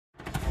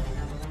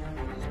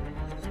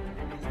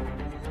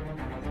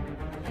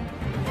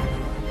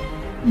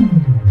Right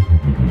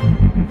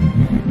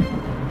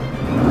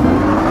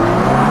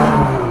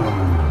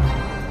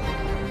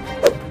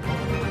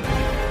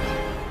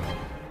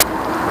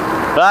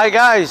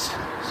guys,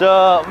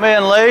 so me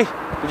and Lee,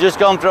 we've just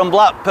gone from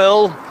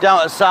Blackpool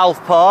down to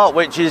Southport,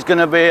 which is going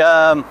to be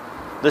the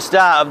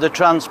start of the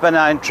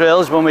Trans-Pennine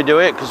Trails when we do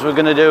it, because we're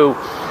going to do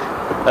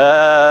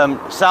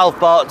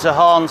Southport to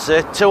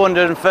Hornsey,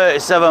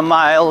 237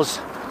 miles.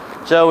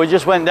 So we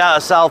just went down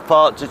to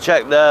Southport to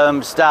check the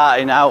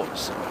starting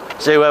out,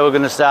 see where we're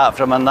going to start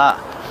from and that.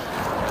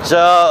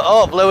 So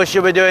hopefully we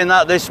should be doing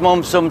that this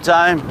month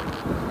sometime.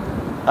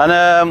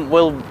 And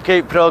we'll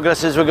keep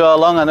progress as we go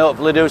along and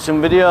hopefully do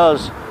some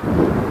videos.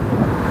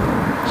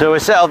 So we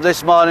set up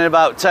this morning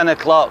about 10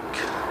 o'clock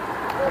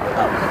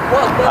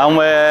and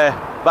we're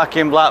back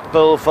in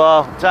Blackpool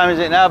for, what time is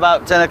it now?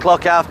 About 10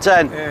 o'clock, half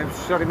 10?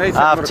 Sorry mate.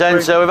 Half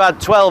 10, so we've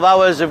had 12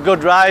 hours of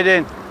good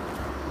riding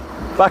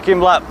back in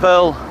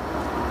Blackpool.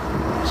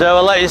 So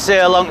we'll let you see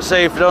along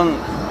seafront,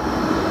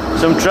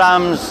 some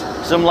trams,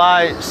 some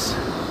lights,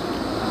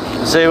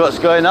 and see what's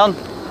going on.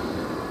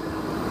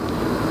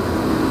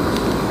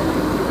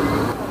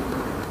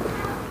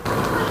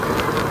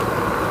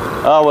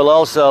 Oh, we'll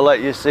also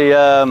let you see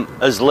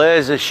as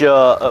laser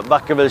show at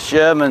back of a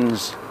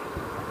Sherman's.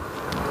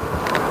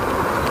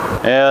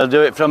 Yeah, I'll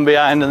do it from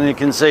behind and you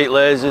can see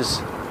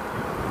lasers.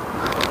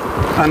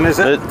 And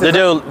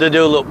they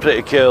do look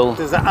pretty cool.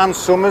 There's the Ann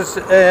Summers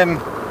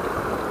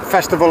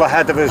festival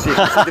ahead of us. You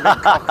can see the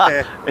big cock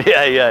there.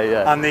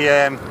 Yeah. And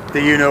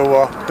the you know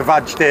what, the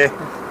Vag there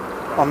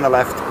on the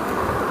left.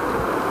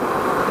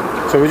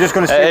 So we're just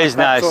going to see. It is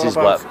nice, is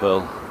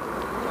Blackpool.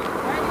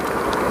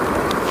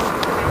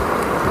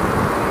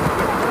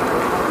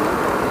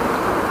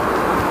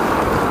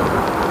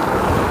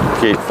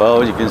 Keep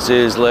forward, you can see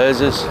his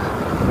lasers.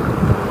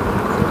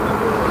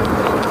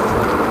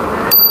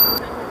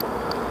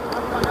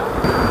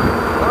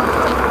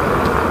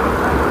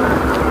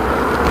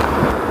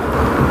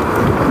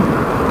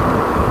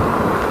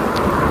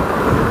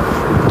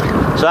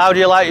 So how do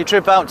you like your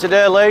trip out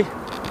today, Lee?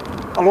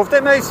 I loved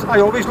it, mate. I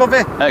always love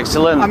it.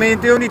 Excellent. I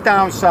mean, the only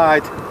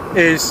downside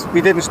is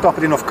we didn't stop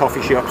at enough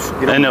coffee shops.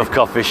 You know enough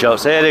coffee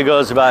shops. Here he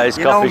goes about his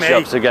coffee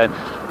shops again.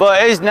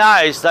 But it is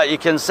nice that you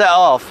can set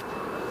off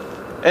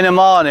in the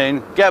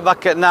morning, get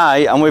back at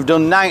night, and we've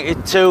done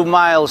 92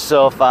 miles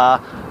so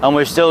far and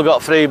we've still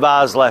got 3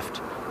 bars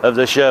left of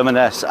the Sherman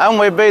S. And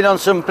we've been on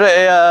some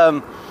pretty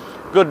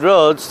good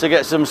roads to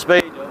get some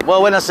speed up.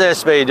 Well, when I say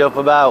speed up,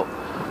 about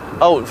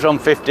from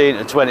 15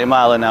 to 20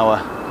 mile an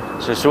hour.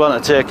 So if you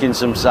want to take in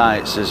some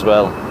sights as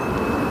well.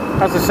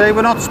 As I say,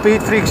 we're not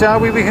speed freaks, are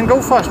we? We can go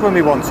fast when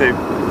we want to.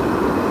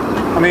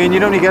 I mean,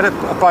 you'd only get a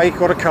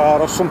bike or a car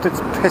or something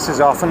that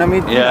pisses off, and I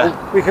mean, you know,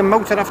 we can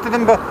motor after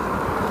them, but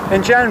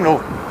in general,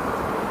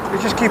 we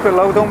just keep it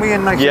low, don't we?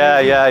 And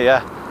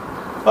yeah.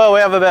 Well, we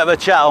have a bit of a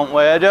chat, don't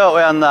we, don't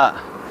we, on that?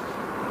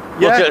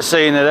 Yeah. Look at the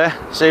scenery,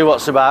 see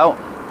what's about.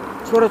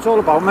 That's what it's all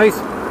about, mate.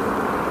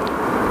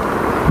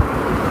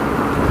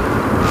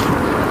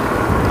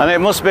 And it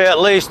must be at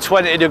least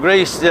 20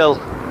 degrees still.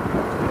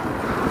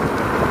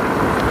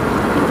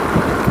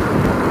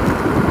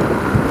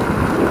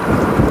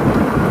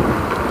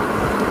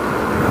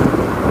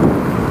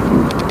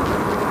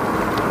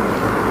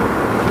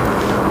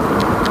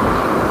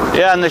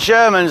 Yeah, and the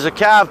Shermans are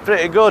carved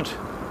pretty good.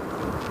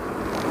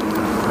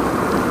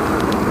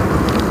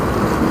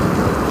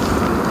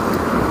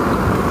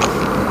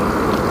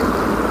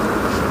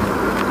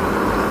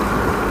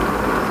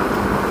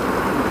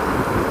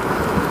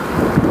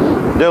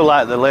 I do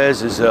like the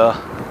lasers though.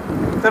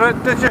 They're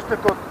just a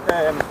good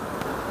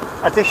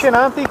addition,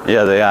 aren't they?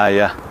 Yeah, they are,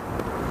 yeah.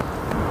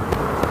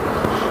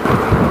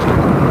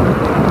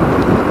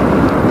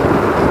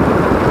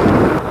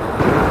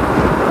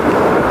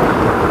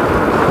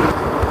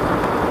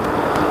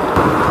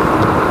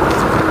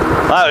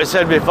 Like we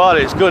said before,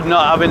 it's good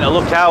not having to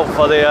look out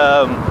for the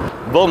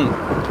bump.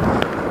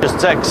 Just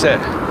takes it.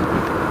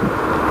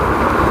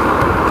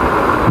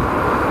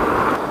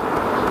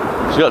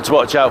 You've got to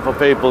watch out for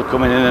people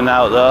coming in and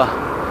out though.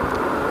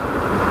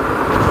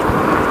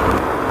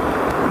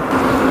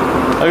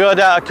 I'll go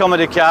down to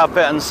Comedy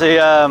Carpet and see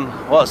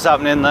what's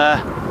happening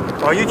there.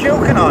 Are you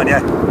joking, aren't you?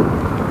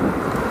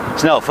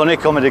 It's not funny,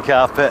 Comedy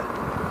Carpet.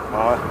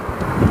 Oh,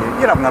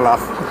 you're having a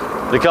laugh.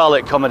 They call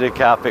it Comedy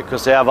Carpet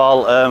because they have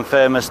all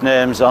famous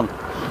names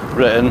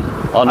written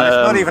on. And it's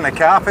not even a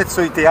carpet,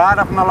 so they are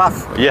having a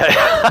laugh. Yeah.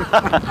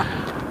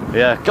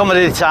 Yeah,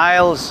 comedy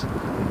tiles.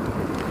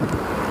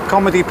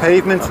 Comedy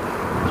pavement.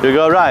 Should we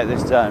go right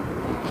this time?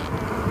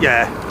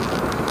 Yeah.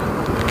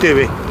 Do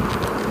we? Yeah.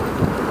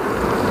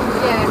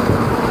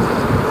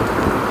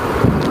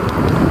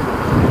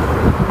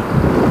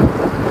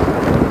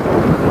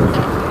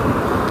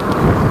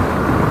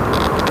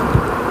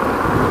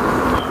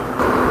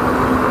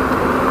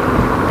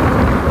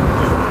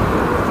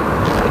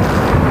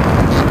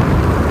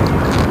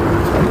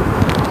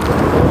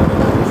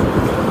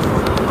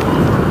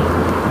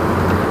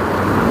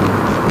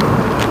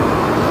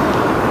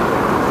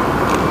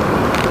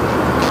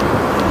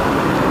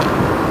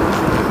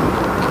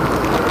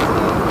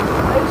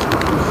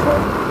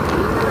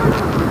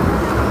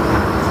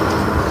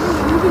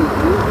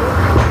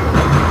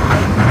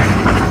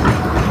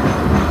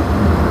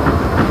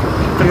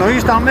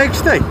 noise that makes,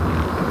 Steve.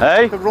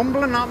 Hey? The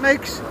rumbling that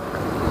makes.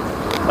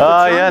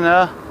 Oh yeah,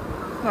 no.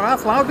 Not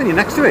half loud when you're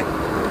next to it.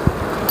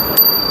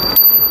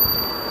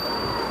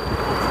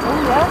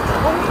 Oh yeah.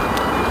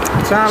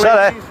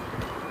 Sorry.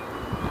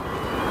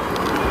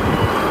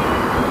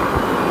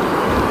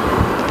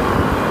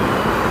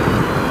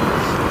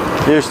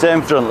 You stay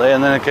in front, Lee,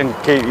 and then I can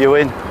keep you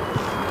in.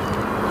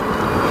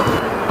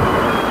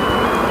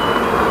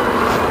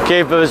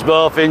 Keep us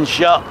both in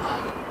shot.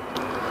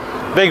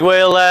 Big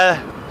wheel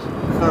there.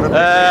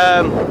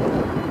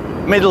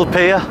 Middle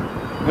pier.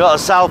 We've got a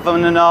south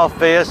and a north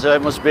pier, so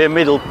it must be a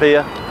middle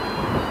pier.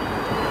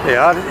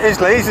 Yeah, it's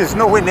lazy. It's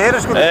nowhere near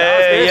as good as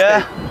ours.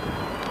 Yeah.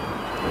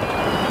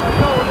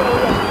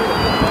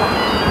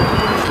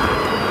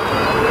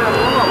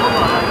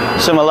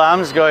 Some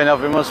alarms going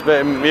off. It must be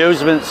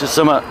amusements or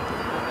something.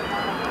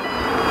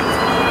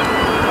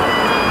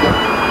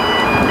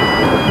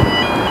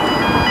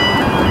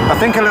 I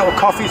think a little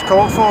coffee's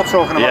called for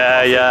talking about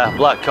coffee. Yeah,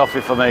 black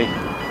coffee for me.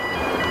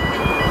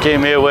 Keep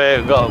me away.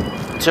 We've got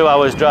 2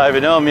 hours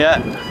driving home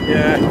yet.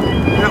 Yeah, a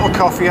little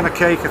coffee and a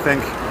cake, I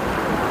think.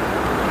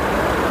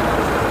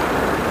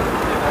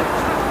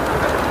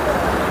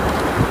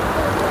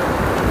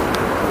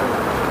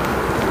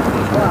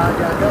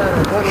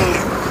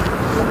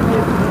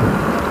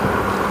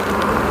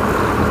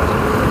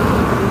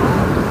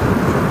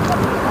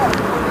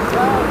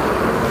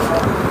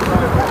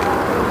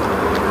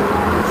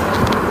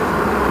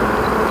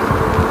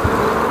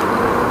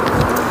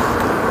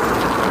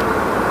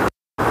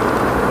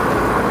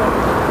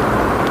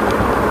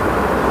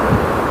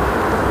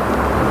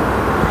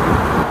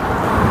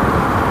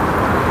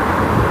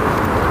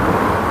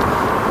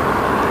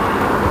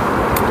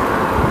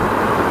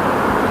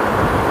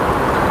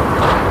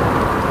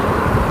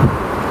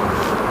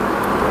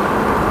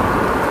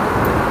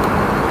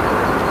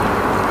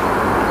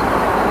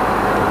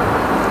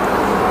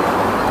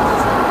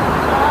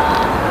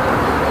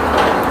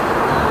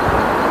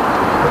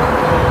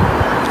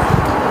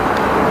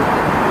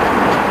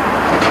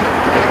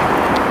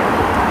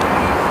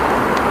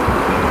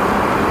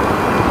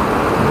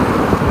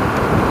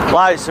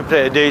 Lights are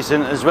pretty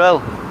decent as well.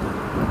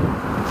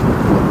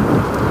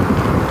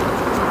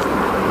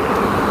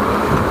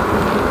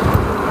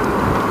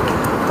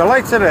 The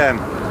lights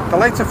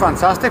are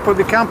fantastic, but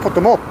we can't put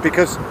them up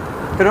because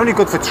they're only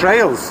good for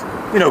trails.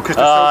 You know, because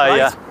they're so bright.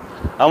 Yeah.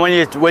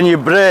 And when you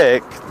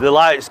brake, the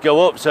lights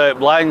go up, so it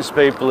blinds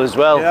people as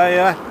well.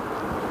 Yeah.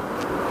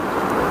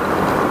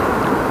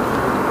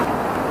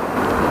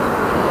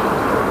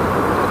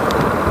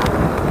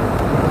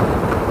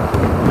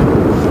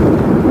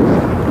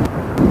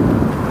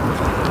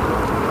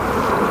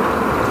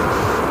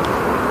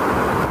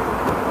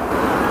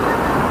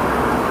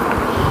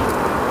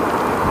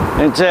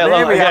 Didn't take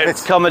long to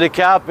get comedy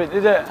carpet,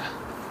 did it?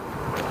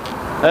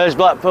 There's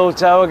Blackpool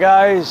Tower,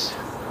 guys,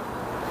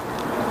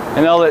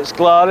 in all its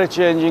glory,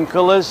 changing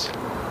colours.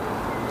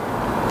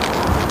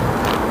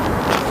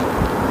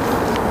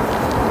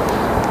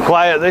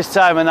 Quiet this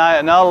time of night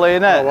and all,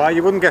 ain't it? Oh, well,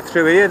 you wouldn't get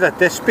through here at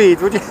this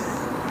speed, would you? In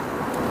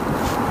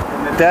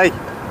the day.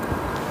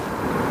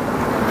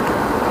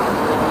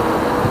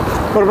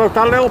 What about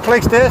that little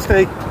place there,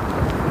 Steve?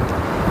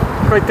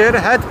 Right there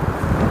ahead.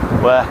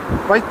 Where?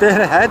 Right there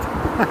ahead.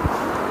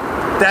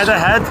 Dead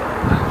ahead.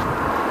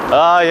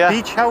 Oh yeah.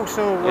 Beach house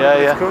or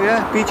whatever it's called.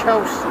 Yeah, beach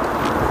house.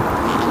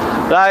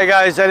 Right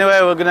guys,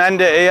 anyway, we're going to end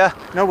it here.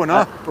 No, we're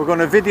not. We're going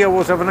to video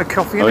us having a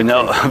coffee. We're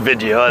not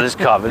video, just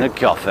having a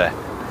coffee.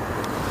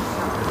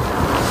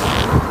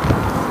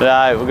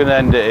 Right, we're going to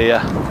end it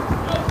here.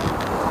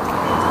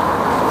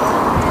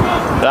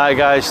 Right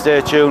guys,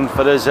 stay tuned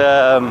for this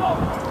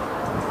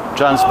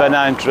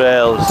Transpennine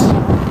Trails.